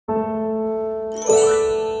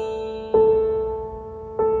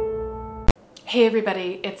Hey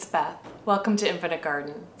everybody, it's Beth. Welcome to Infinite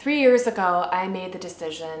Garden. 3 years ago, I made the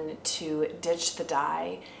decision to ditch the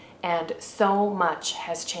dye, and so much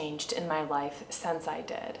has changed in my life since I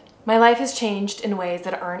did. My life has changed in ways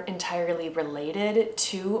that aren't entirely related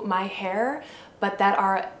to my hair, but that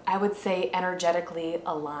are, I would say, energetically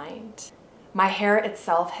aligned. My hair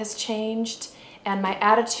itself has changed, and my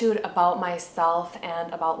attitude about myself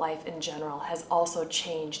and about life in general has also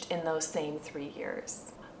changed in those same 3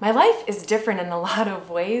 years. My life is different in a lot of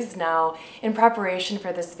ways now. In preparation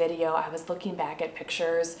for this video, I was looking back at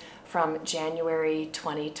pictures from January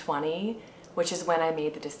 2020, which is when I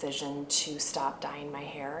made the decision to stop dyeing my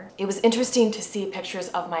hair. It was interesting to see pictures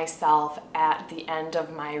of myself at the end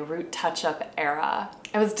of my root touch-up era.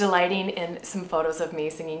 I was delighting in some photos of me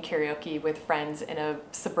singing karaoke with friends in a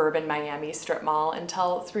suburban Miami strip mall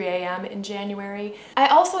until 3 a.m. in January. I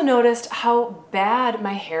also noticed how bad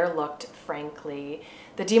my hair looked, frankly.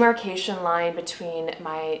 The demarcation line between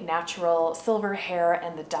my natural silver hair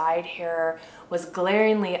and the dyed hair was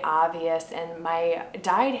glaringly obvious, and my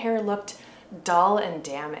dyed hair looked dull and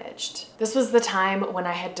damaged. This was the time when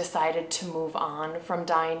I had decided to move on from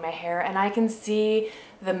dyeing my hair, and I can see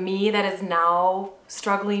the me that is now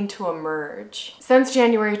struggling to emerge. Since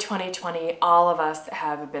January 2020, all of us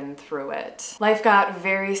have been through it. Life got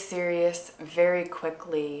very serious very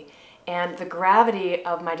quickly, and the gravity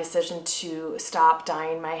of my decision to stop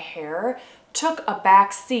dyeing my hair took a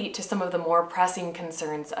back seat to some of the more pressing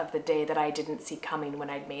concerns of the day that I didn't see coming when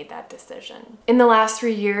I'd made that decision. In the last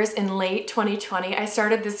 3 years, in late 2020, I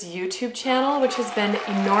started this YouTube channel, which has been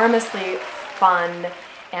enormously fun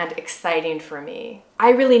and exciting for me.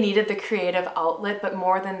 I really needed the creative outlet, but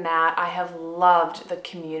more than that, I have loved the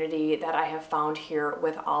community that I have found here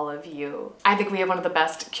with all of you. I think we have one of the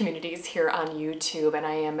best communities here on YouTube, and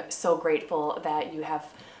I am so grateful that you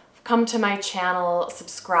have come to my channel,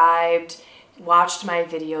 subscribed, watched my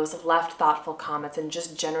videos, left thoughtful comments, and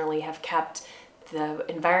just generally have kept the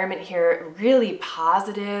environment here really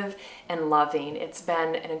positive and loving. It's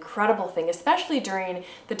been an incredible thing, especially during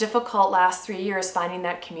the difficult last 3 years. Finding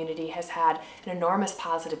that community has had an enormous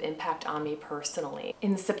positive impact on me personally.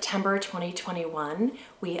 In September 2021,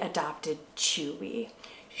 we adopted Chewy.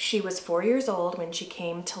 She was 4 years old when she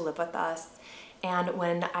came to live with us, and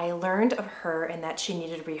when I learned of her and that she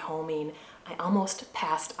needed rehoming, I almost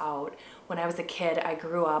passed out. When I was a kid, I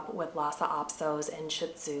grew up with Lhasa Apsos and Shih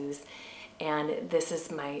Tzus, and this is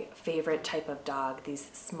my favorite type of dog, these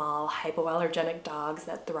small hypoallergenic dogs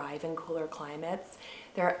that thrive in cooler climates.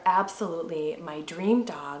 They're absolutely my dream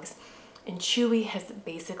dogs, and Chewy has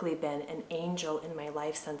basically been an angel in my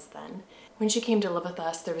life since then. When she came to live with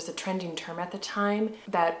us, there was a trending term at the time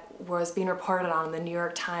that was being reported on in the New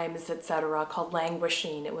York Times, etc., called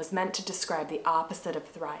languishing. It was meant to describe the opposite of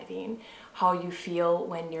thriving, how you feel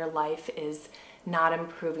when your life is not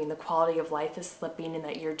improving, the quality of life is slipping, and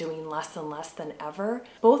that you're doing less and less than ever.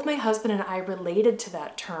 Both my husband and I related to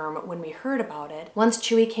that term when we heard about it. Once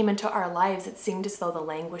Chewy came into our lives, it seemed as though the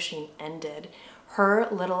languishing ended. Her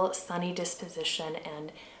little sunny disposition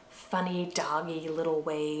and funny doggy little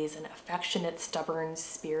ways and affectionate stubborn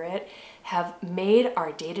spirit have made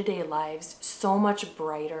our day-to-day lives so much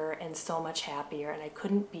brighter and so much happier, and I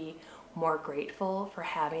couldn't be more grateful for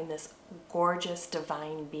having this gorgeous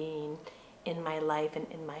divine being in my life and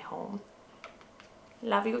in my home.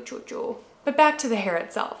 Love you, choo-choo. But back to the hair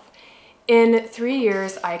itself. In 3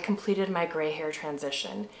 years, I completed my gray hair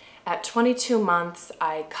transition. At 22 months,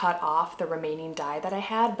 I cut off the remaining dye that I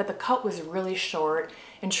had, but the cut was really short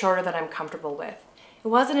and shorter than I'm comfortable with. It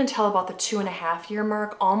wasn't until about the 2.5-year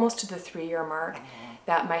mark, almost to the 3-year mark,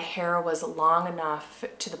 that my hair was long enough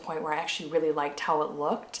to the point where I actually really liked how it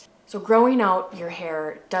looked. So growing out your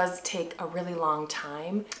hair does take a really long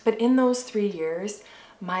time, but in those 3 years,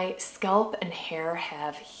 my scalp and hair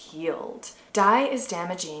have healed. Dye is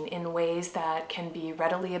damaging in ways that can be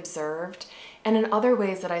readily observed, and in other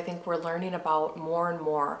ways that I think we're learning about more and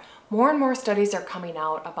more. More and more studies are coming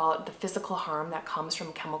out about the physical harm that comes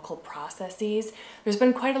from chemical processes. There's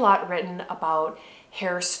been quite a lot written about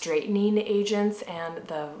hair straightening agents and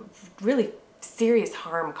the really serious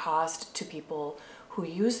harm caused to people who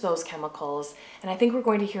use those chemicals, and I think we're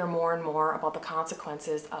going to hear more and more about the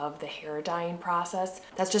consequences of the hair dyeing process.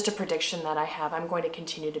 That's just a prediction that I have. I'm going to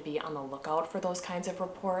continue to be on the lookout for those kinds of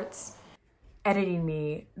reports. editing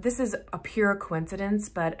me. This is a pure coincidence,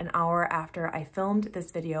 but an hour after I filmed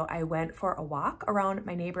this video, I went for a walk around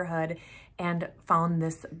my neighborhood and found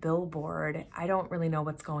this billboard. I don't really know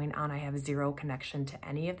what's going on. I have zero connection to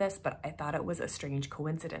any of this, but I thought it was a strange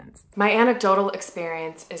coincidence. My anecdotal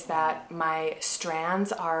experience is that my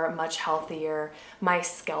strands are much healthier. My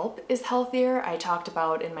scalp is healthier. I talked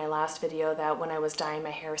about in my last video that when I was dyeing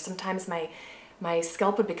my hair, sometimes my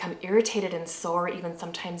scalp would become irritated and sore, even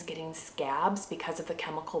sometimes getting scabs because of the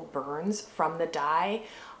chemical burns from the dye.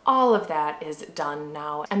 All of that is done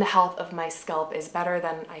now, and the health of my scalp is better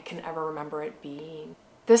than I can ever remember it being.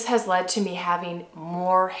 This has led to me having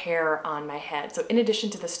more hair on my head. So in addition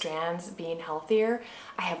to the strands being healthier,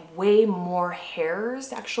 I have way more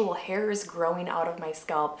hairs, actual hairs growing out of my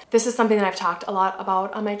scalp. This is something that I've talked a lot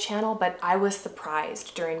about on my channel, but I was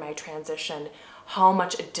surprised during my transition how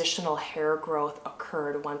much additional hair growth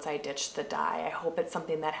occurred once I ditched the dye. I hope it's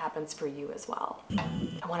something that happens for you as well.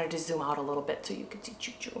 I wanted to zoom out a little bit so you could see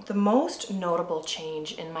Choo-Choo. The most notable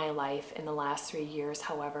change in my life in the last 3 years,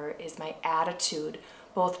 however, is my attitude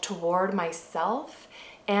both toward myself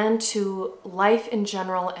and to life in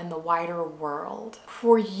general and the wider world.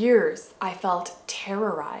 For years, I felt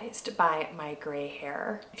terrorized by my gray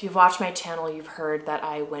hair. If you've watched my channel, you've heard that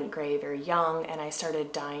I went gray very young and I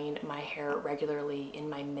started dyeing my hair regularly in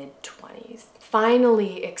my mid-20s.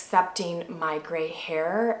 Finally accepting my gray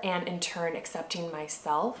hair and in turn accepting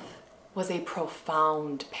myself was a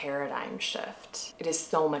profound paradigm shift. It is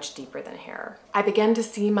so much deeper than hair. I began to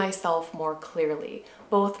see myself more clearly,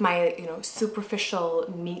 both my,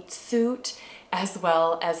 superficial meat suit as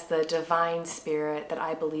well as the divine spirit that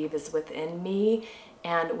I believe is within me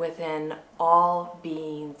and within all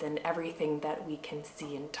beings and everything that we can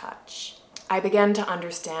see and touch. I began to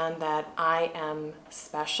understand that I am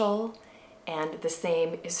special, and the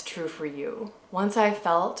same is true for you. Once I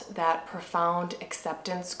felt that profound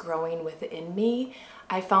acceptance growing within me,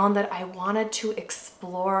 I found that I wanted to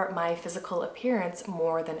explore my physical appearance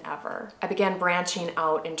more than ever. I began branching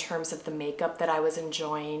out in terms of the makeup that I was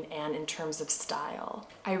enjoying and in terms of style.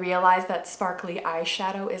 I realized that sparkly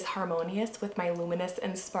eyeshadow is harmonious with my luminous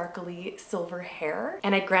and sparkly silver hair,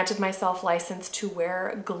 and I granted myself license to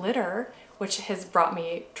wear glitter, which has brought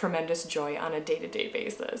me tremendous joy on a day-to-day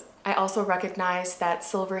basis. I also recognized that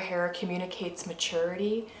silver hair communicates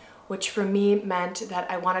maturity, which for me meant that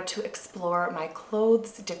I wanted to explore my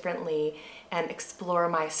clothes differently and explore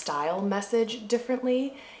my style message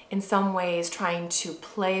differently, in some ways trying to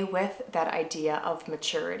play with that idea of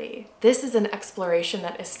maturity. This is an exploration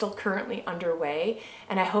that is still currently underway,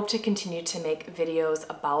 and I hope to continue to make videos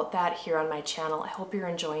about that here on my channel. I hope you're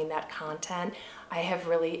enjoying that content. I have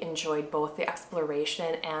really enjoyed both the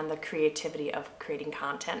exploration and the creativity of creating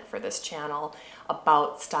content for this channel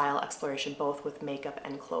about style exploration, both with makeup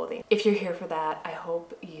and clothing. If you're here for that, I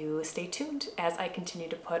hope you stay tuned as I continue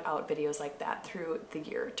to put out videos like that through the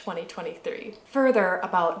year 2023. Further,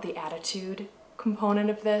 about the attitude component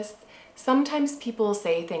of this, sometimes people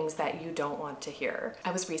say things that you don't want to hear.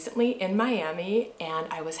 I was recently in Miami and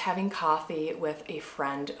I was having coffee with a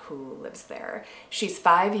friend who lives there. She's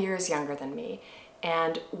 5 years younger than me,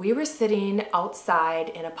 and we were sitting outside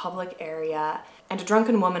in a public area and a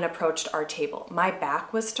drunken woman approached our table. My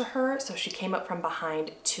back was to her, so she came up from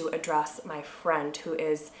behind to address my friend, who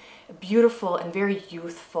is a beautiful and very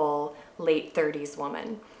youthful late 30s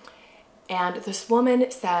woman. And this woman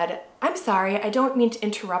said, "I'm sorry, I don't mean to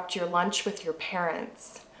interrupt your lunch with your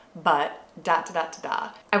parents, but da da da da da."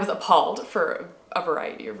 I was appalled for a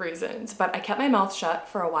variety of reasons, but I kept my mouth shut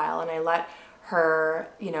for a while and I let her,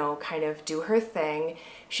 kind of do her thing.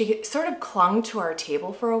 She sort of clung to our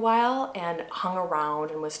table for a while and hung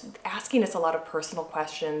around and was asking us a lot of personal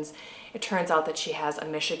questions. It turns out that she has a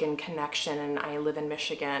Michigan connection and I live in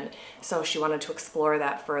Michigan, so she wanted to explore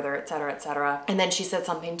that further, etc., etc. And then she said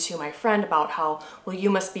something to my friend about how, well, you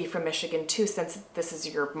must be from Michigan too, since this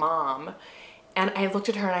is your mom. And I looked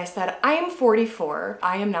at her and I said, I am 44.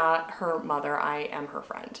 I am not her mother. I am her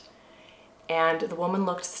friend. And the woman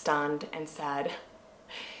looked stunned and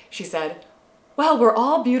she said, "Well, we're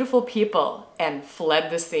all beautiful people," and fled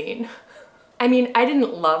the scene. I mean, I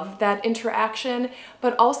didn't love that interaction,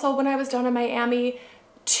 but also when I was down in Miami,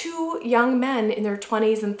 2 young men in their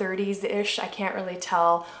 20s and 30s-ish, I can't really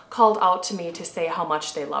tell, called out to me to say how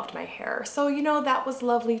much they loved my hair. So, that was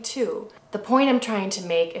lovely too. The point I'm trying to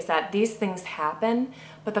make is that these things happen,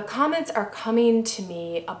 but the comments are coming to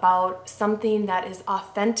me about something that is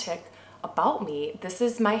authentic about me. This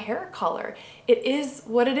is my hair color. It is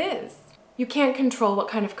what it is. You can't control what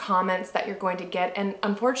kind of comments that you're going to get, and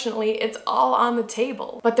unfortunately, it's all on the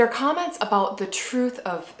table. But they're comments about the truth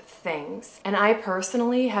of things, and I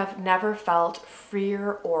personally have never felt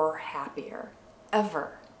freer or happier,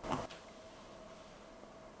 ever.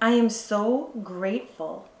 I am so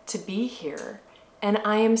grateful to be here, and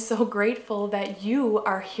I am so grateful that you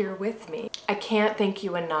are here with me. I can't thank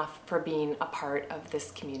you enough for being a part of this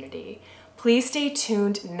community. Please stay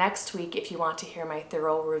tuned next week if you want to hear my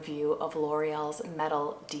thorough review of L'Oreal's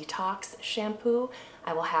Metal Detox shampoo.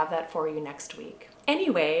 I will have that for you next week.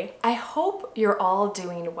 Anyway, I hope you're all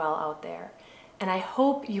doing well out there, and I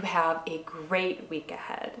hope you have a great week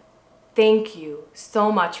ahead. Thank you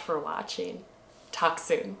so much for watching. Talk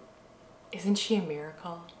soon. Isn't she a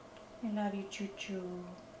miracle? I love you, Choo-Choo.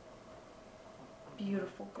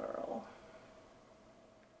 Beautiful girl.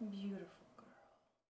 Beautiful.